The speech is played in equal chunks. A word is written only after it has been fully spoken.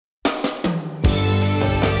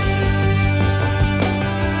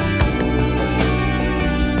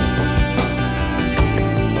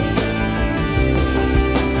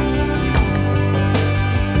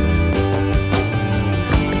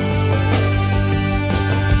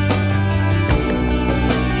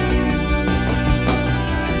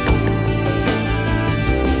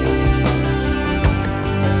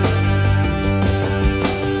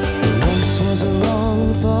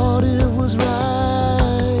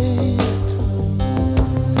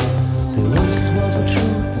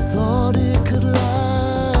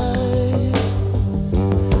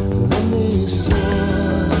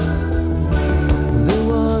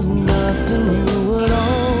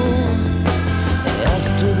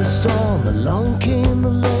the storm, along came the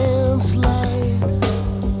landslide.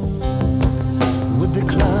 Would they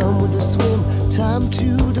climb, would they swim? Time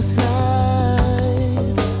to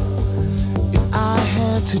decide. If I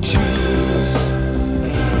had to choose,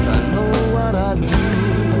 I know what I'd do.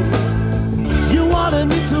 You wanted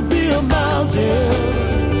me to be a mountain,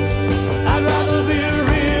 I'd rather be a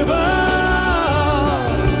river.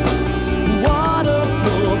 Water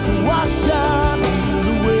flow can wash out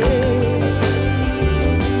either way.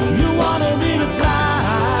 You wanted me to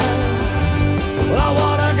fly, well, I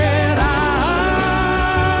wanna get high.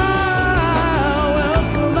 Well,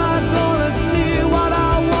 so I'm not gonna see what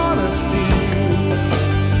I wanna see.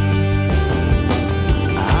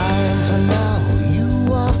 I am for now, you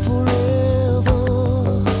are forever.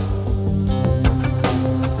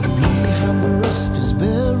 And behind the rust is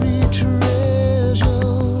buried treasure.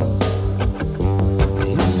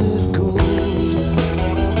 Is it gold?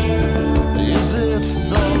 Is it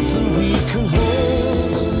something we can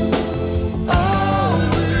hold? All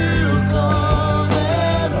will come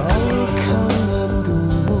and go.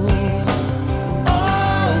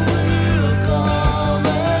 All will come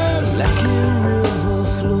and like a river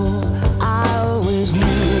flow. I always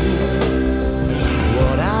knew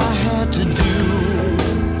what I had to do.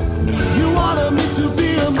 You wanted me to be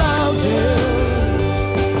a mountain,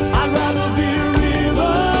 I'd rather be a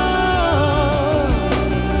river.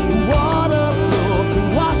 Water flow can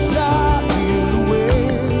wash out either way.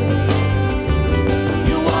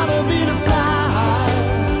 You wanted me to fly,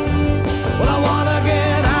 well, I wanna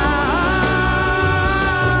get high.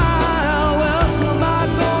 Well, so am I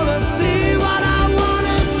gonna see what I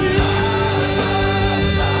wanna see?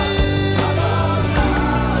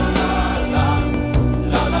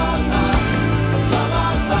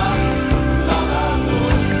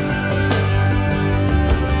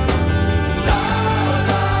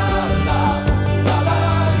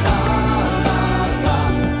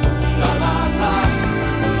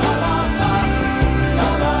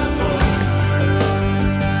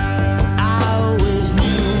 I always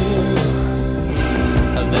knew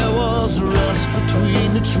there was a rust between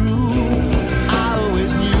the truth. I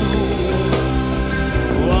always knew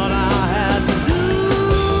what I had to do.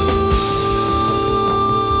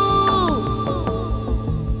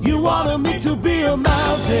 You wanted me to be a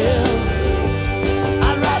mountain,